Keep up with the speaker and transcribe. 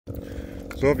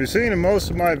So if you've seen in most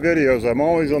of my videos, I'm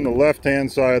always on the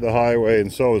left-hand side of the highway,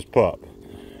 and so is Pup.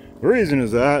 The reason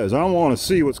is that I want to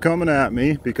see what's coming at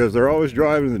me, because they're always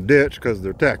driving in the ditch because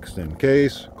they're texting,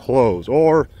 case closed,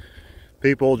 or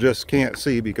people just can't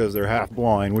see because they're half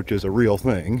blind, which is a real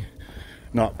thing.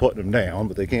 Not putting them down,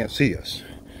 but they can't see us.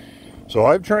 So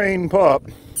I've trained Pup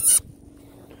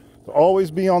to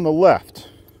always be on the left.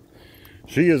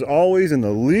 She is always in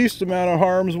the least amount of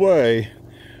harm's way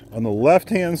on the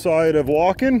left-hand side of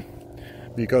walking,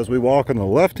 because we walk on the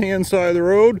left-hand side of the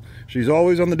road. She's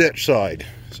always on the ditch side.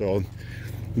 So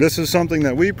this is something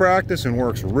that we practice and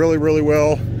works really, really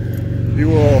well. You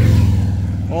will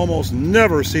almost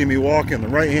never see me walk in the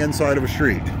right-hand side of a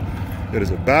street. It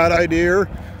is a bad idea.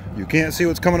 You can't see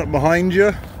what's coming up behind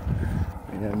you,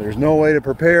 and there's no way to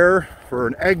prepare for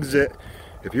an exit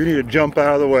if you need to jump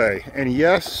out of the way. And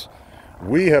yes,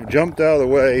 we have jumped out of the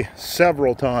way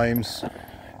several times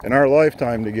in our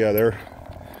lifetime together.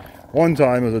 One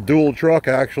time was a dual truck,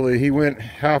 actually. He went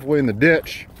halfway in the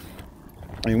ditch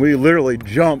and we literally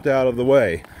jumped out of the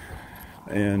way,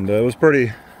 and it was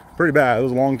pretty bad. It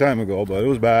was a long time ago, but it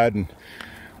was bad. And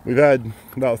we've had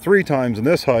about 3 times in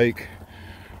this hike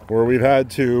where we've had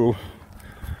to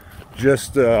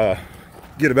just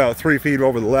get about 3 feet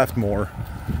over the left more.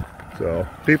 So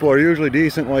people are usually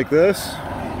decent like this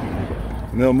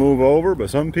and they'll move over, but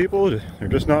some people, they're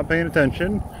just not paying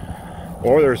attention,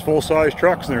 or there's full-size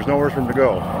trucks and there's nowhere for them to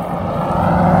go.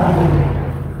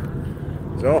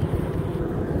 So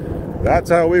that's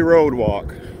how we road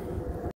walk.